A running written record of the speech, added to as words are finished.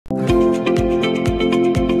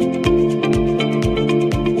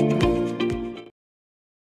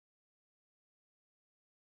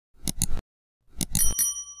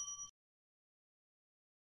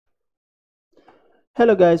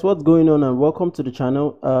Hello guys, what's going on and welcome to the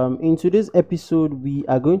channel. In today's episode we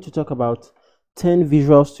are going to talk about 10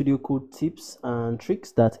 Visual Studio Code tips and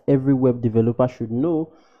tricks that every web developer should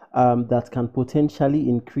know that can potentially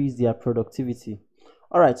increase their productivity.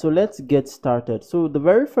 Alright, so let's get started. So the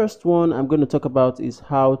very first one I'm going to talk about is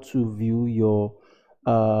how to view your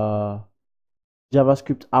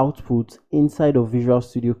JavaScript output inside of Visual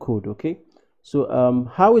Studio Code. Okay, so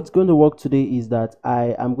how it's going to work today is that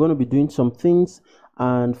I am going to be doing some things,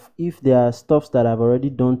 and if there are stuffs that I've already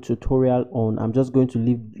done tutorial on, I'm just going to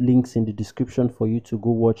leave links in the description for you to go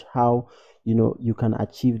watch how you can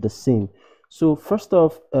achieve the same. So first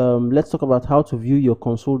off, let's talk about how to view your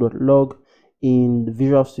console.log in the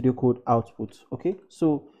Visual Studio Code output. Okay,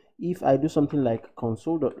 so if I do something like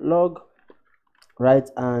console.log, right,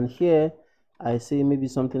 and here I say maybe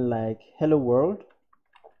something like hello world.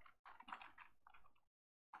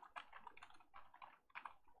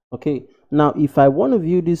 Okay, now if I want to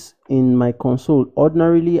view this in my console,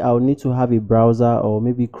 ordinarily I'll need to have a browser or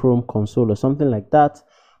maybe Chrome console or something like that,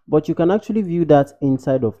 but you can actually view that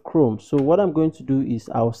inside of Chrome. So what I'm going to do is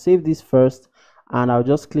I'll save this first and I'll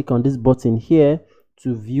just click on this button here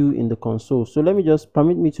to view in the console. So let me just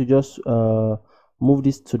permit me to just move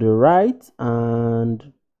this to the right,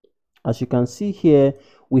 and as you can see here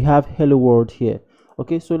we have hello world here.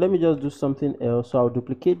 Okay, so let me just do something else. So I'll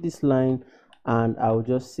duplicate this line and I'll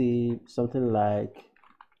just say something like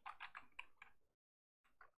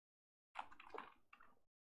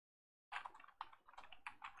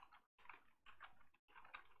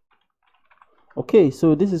okay,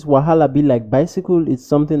 so this is wahala be like bicycle. It's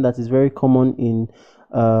something that is very common in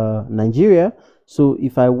Nigeria. So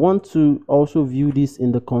if I want to also view this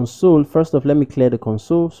in the console, first off let me clear the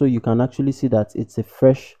console so you can actually see that it's a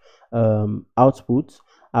fresh output.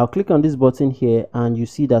 I'll click on this button here and you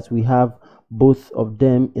see that we have both of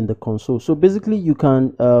them in the console. So basically you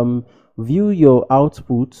can view your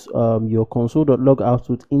output, your console.log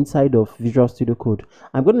output inside of Visual Studio Code.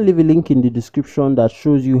 I'm going to leave a link in the description that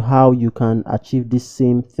shows you how you can achieve this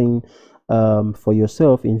same thing for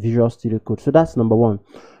yourself in Visual Studio Code. So that's number one.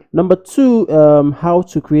 Number two, how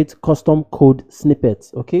to create custom code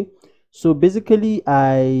snippets. Okay, so basically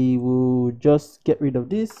I will just get rid of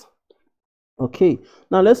this. Okay,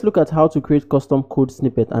 now let's look at how to create custom code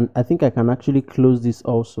snippet, and I think I can actually close this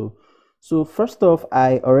also. So first off,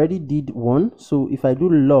 I already did one. So if I do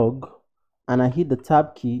log and I hit the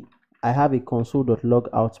tab key, I have a console.log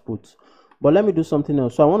output. But let me do something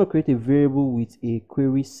else. So I want to create a variable with a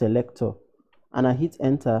query selector, and I hit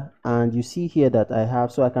enter, and you see here that I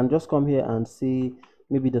have, so I can just come here and say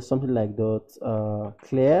maybe there's something like dot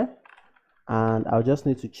clear, and I'll just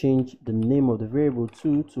need to change the name of the variable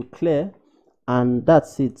to clear, and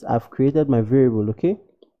that's it. I've created my variable. Okay,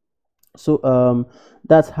 so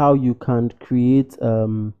that's how you can create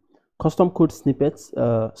custom code snippets.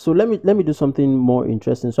 So let me do something more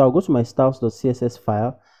interesting. So I'll go to my styles.css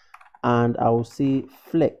file and I will say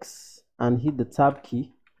flex and hit the tab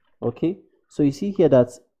key. Okay, so you see here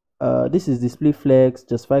that this is display flex,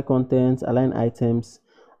 justify content, align items.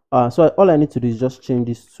 So all I need to do is just change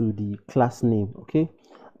this to the class name. Okay,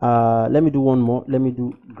 let me do one more. Let me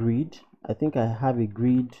do grid. I think I have a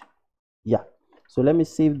grid. Yeah, so let me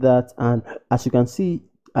save that, and as you can see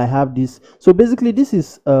I have this. So basically this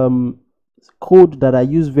is code that I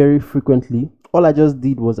use very frequently. All I just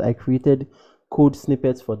did was I created code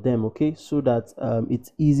snippets for them. Okay, so that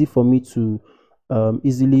it's easy for me to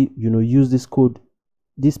easily use this code,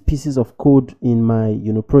 these pieces of code in my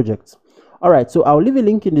projects. All right, so I'll leave a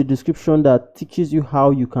link in the description that teaches you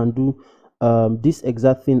how you can do this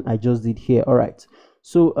exact thing I just did here. All right,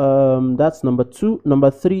 so that's number two. Number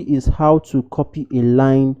three is how to copy a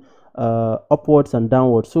line upwards and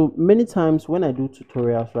downwards. So many times when I do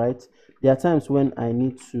tutorials, right, there are times when I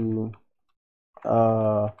need to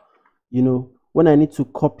when I need to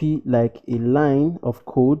copy like a line of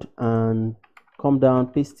code and come down,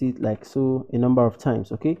 paste it like so a number of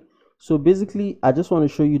times. Okay, so basically I just want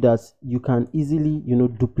to show you that you can easily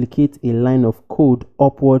duplicate a line of code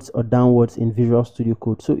upwards or downwards in Visual Studio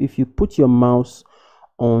Code. So if you put your mouse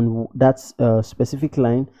on that specific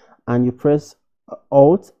line and you press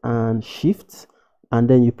Alt and Shift and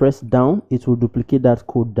then you press down, it will duplicate that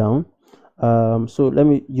code down. So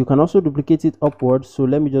you can also duplicate it upwards. So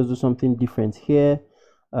let me just do something different here.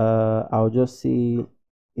 I'll just say,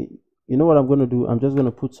 you know what I'm going to do? I'm just going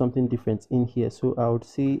to put something different in here. So I would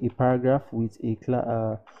say a paragraph with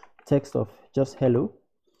a text of just hello,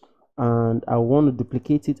 and I want to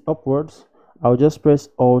duplicate it upwards. I'll just press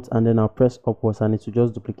Alt and then I'll press upwards and it will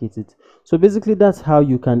just duplicate it. So basically that's how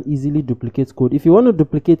you can easily duplicate code. If you want to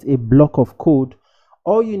duplicate a block of code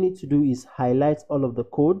All you need to do is highlight all of the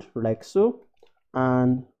code like so,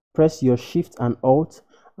 and press your shift and alt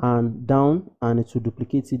and down, and it will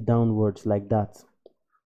duplicate it downwards like that.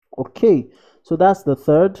 Okay, so that's the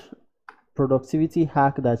third productivity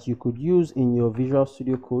hack that you could use in your Visual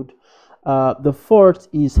Studio Code. The fourth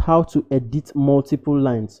is how to edit multiple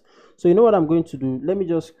lines. So you know what I'm going to do? Let me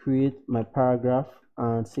just create my paragraph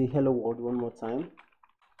and say hello world one more time.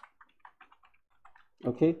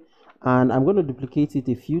 Okay, and I'm going to duplicate it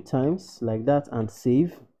a few times like that and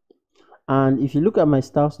save. And if you look at my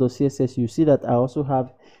styles.css, you see that I also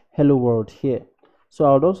have hello world here. So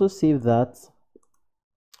I would also save that.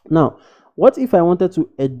 Now, what if I wanted to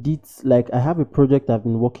edit, like I have a project I've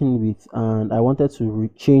been working with and I wanted to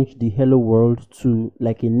change the hello world to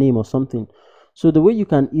like a name or something. So the way you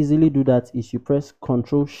can easily do that is you press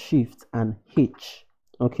Ctrl Shift and H.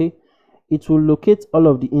 Okay, it will locate all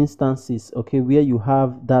of the instances, okay, where you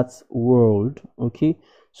have that world. Okay,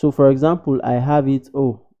 so for example, I have it,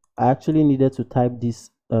 oh, I actually needed to type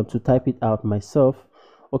this to type it out myself.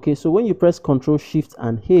 Okay, so when you press Ctrl Shift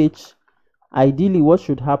and H, ideally what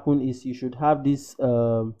should happen is you should have this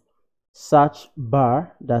search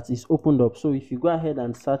bar that is opened up. So if you go ahead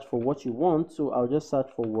and search for what you want, so I'll just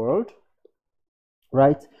search for world,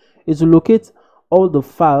 right? It will locate all the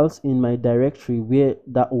files in my directory where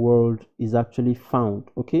that world is actually found.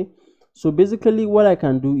 Okay, so basically what I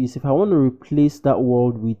can do is if I want to replace that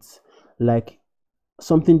world with like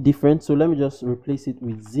something different, so let me just replace it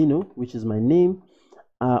with Zeno, which is my name.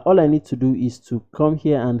 All I need to do is to come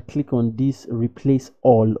here and click on this replace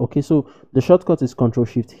all. Okay, so the shortcut is Ctrl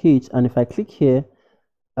Shift H, and if I click here,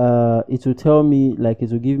 it will tell me, like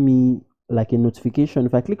it will give me like a notification.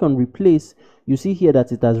 If I click on replace, you see here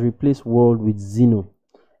that it has replaced world with Zeno.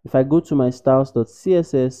 If I go to my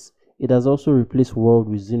styles.css, it has also replaced world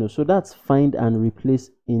with Zeno. So that's find and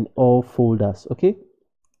replace in all folders. Okay,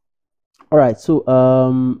 all right, so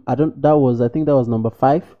I think that was number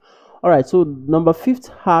 5. All right, so number 5th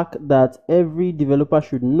hack that every developer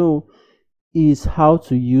should know is how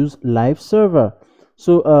to use live server.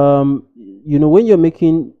 So you know, when you're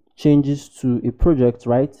making changes to a project,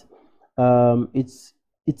 right,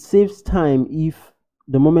 it saves time if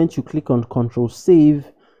the moment you click on Control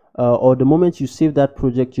Save or the moment you save that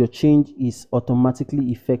project, your change is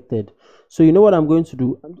automatically effected. So you know what I'm going to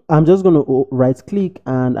do? I'm just going to right click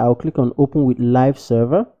and I'll click on Open with Live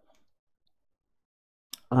Server.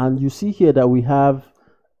 And you see here that we have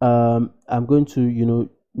I'm going to, you know,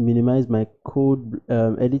 minimize my code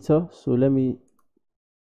editor. So let me,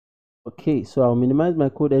 okay, so I'll minimize my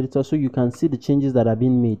code editor so you can see the changes that have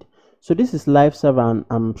been made. So this is live server, and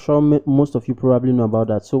I'm sure most of you probably know about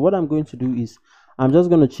that. So what I'm going to do is I'm just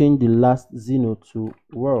going to change the last Zeno to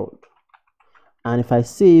world, and if I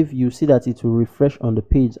save, you see that it will refresh on the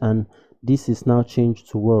page and this is now changed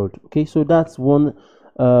to world. Okay, so that's one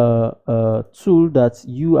tool that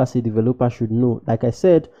you as a developer should know. Like I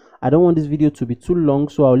said, I don't want this video to be too long,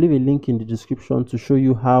 so I'll leave a link in the description to show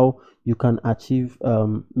you how you can achieve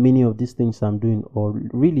many of these things I'm doing, or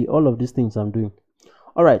really all of these things I'm doing.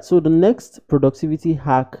 All right, so the next productivity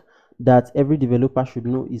hack that every developer should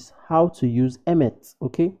know is how to use Emmet.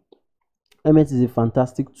 Okay, Emmet is a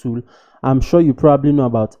fantastic tool. I'm sure you probably know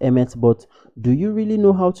about Emmet, but do you really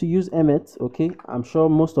know how to use Emmet? Okay, I'm sure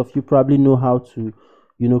most of you probably know how to,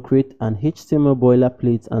 you know, create an HTML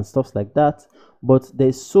boilerplate and stuff like that, but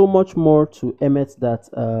there's so much more to Emmet that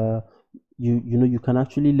you know, you can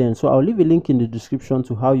actually learn. So I'll leave a link in the description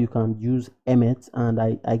to how you can use Emmet, and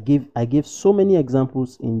I gave so many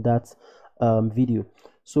examples in that video.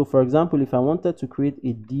 So for example, if I wanted to create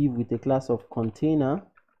a div with a class of container,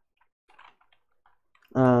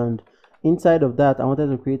 and inside of that I wanted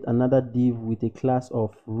to create another div with a class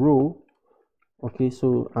of row. Okay,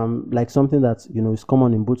 so like something that, you know, is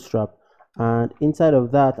common in Bootstrap, and inside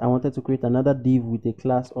of that I wanted to create another div with a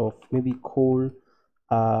class of maybe col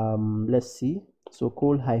let's see, so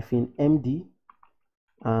col -md,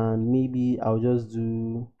 and maybe I'll just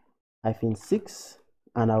do -6,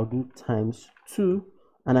 and I'll do ×2,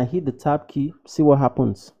 and I hit the tab key, see what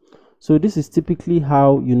happens. So this is typically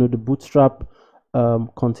how, you know, the Bootstrap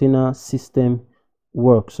container system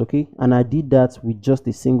works. Okay, and I did that with just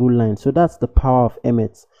a single line. So that's the power of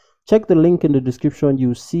Emmet. Check the link in the description,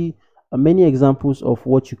 you see many examples of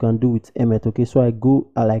what you can do with Emmet. Okay, so I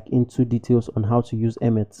go like into details on how to use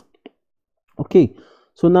Emmet. Okay,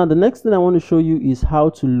 so now the next thing I want to show you is how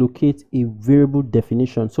to locate a variable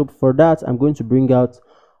definition. So for that, I'm going to bring up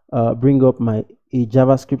a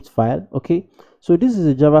JavaScript file. Okay, so this is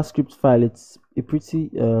a JavaScript file. It's a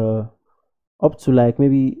pretty up to like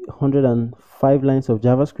maybe 105 lines of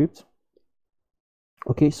JavaScript.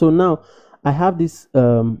 Okay, so now I have this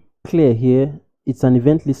clear here. It's an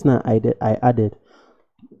event listener I added.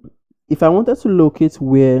 If I wanted to locate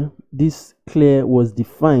where this clear was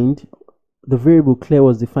defined, the variable clear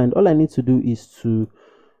was defined, all I need to do is to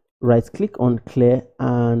right click on clear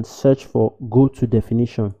and search for go to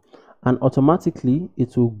definition, and automatically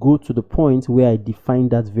it will go to the point where I define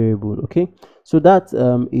that variable. Okay, so that's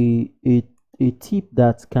a tip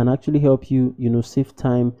that can actually help you, save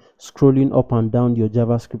time scrolling up and down your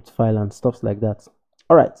JavaScript file and stuff like that.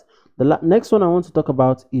 All right, the next one I want to talk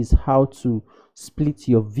about is how to split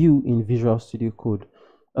your view in Visual Studio Code.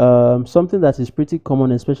 Something that is pretty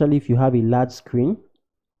common, especially if you have a large screen.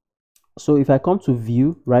 So if I come to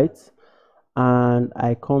view, right, and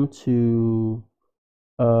I come to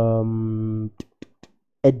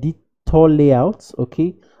editor layouts,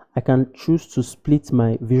 okay, I can choose to split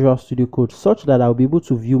my Visual Studio Code such that I'll be able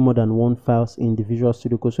to view more than one files in the Visual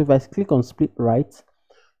Studio Code. So if I click on split right,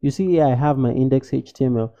 you see here I have my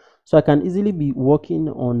index.html. So I can easily be working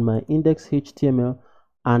on my index.html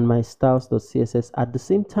and my styles.css at the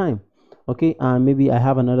same time. Okay, and maybe I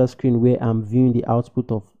have another screen where I'm viewing the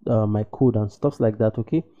output of my code and stuff like that.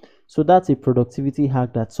 Okay, so that's a productivity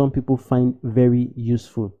hack that some people find very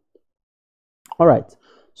useful. All right,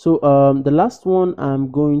 so the last one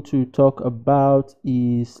I'm going to talk about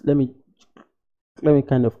is, let me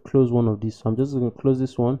kind of close one of these. So I'm just going to close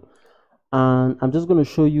this one, and I'm just going to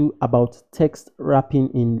show you about text wrapping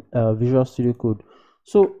in Visual Studio Code.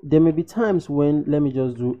 So there may be times when, let me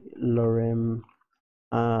just do lorem,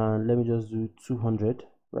 and let me just do 200,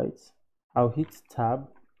 right? I'll hit tab.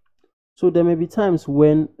 So there may be times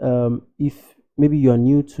when if maybe you are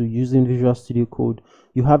new to using Visual Studio Code,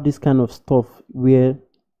 you have this kind of stuff where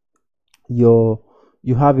you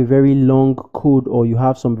have a very long code, or you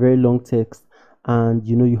have some very long text, and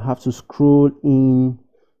you have to scroll in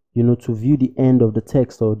to view the end of the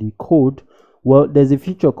text or the code. Well, there's a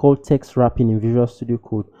feature called text wrapping in Visual Studio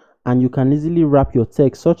Code, and you can easily wrap your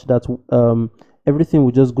text such that everything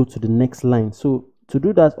will just go to the next line. So to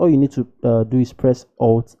do that, all you need to do is press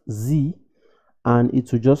Alt Z, and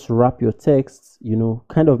it will just wrap your text,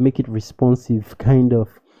 kind of make it responsive, kind of.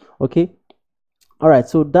 Okay, all right,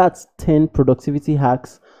 so that's 10 productivity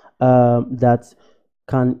hacks that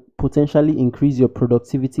can potentially increase your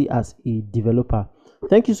productivity as a developer.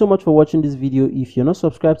 Thank you so much for watching this video. If you're not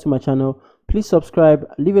subscribed to my channel, please subscribe,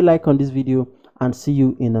 leave a like on this video, and see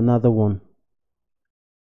you in another one.